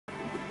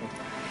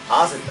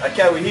How's it?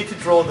 Okay, we're here to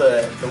draw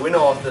the winner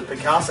of the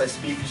Picasso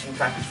Spearfishing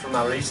package from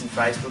our recent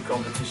Facebook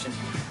competition.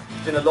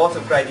 There's been a lot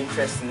of great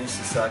interest in this.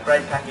 It's a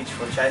great package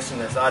for chasing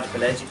those large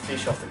pelagic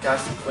fish off the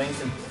coast of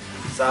Queensland.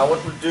 So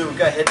what we'll do, we'll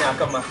go ahead now. I've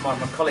got my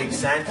colleague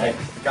Sam here.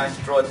 We're going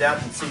to draw it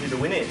out and see who the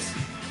winner is.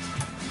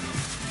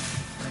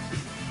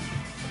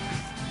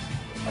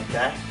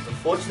 Okay, the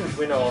fortunate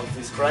winner of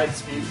this great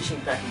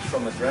spearfishing package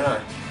from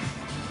Adreno,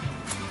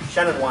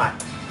 Shannon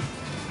White.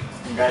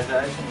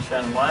 Congratulations,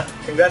 Shannon White.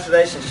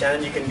 Congratulations,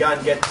 Shannon. You can go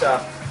and get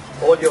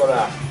all your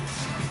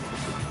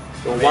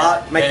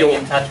getting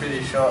in touch with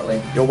you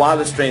shortly. Your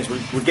wildest dreams.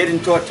 We'll get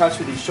into touch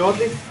with you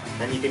shortly,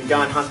 and you can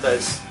go and hunt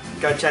those.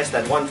 Go chase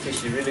that one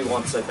fish you really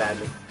want so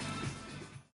badly.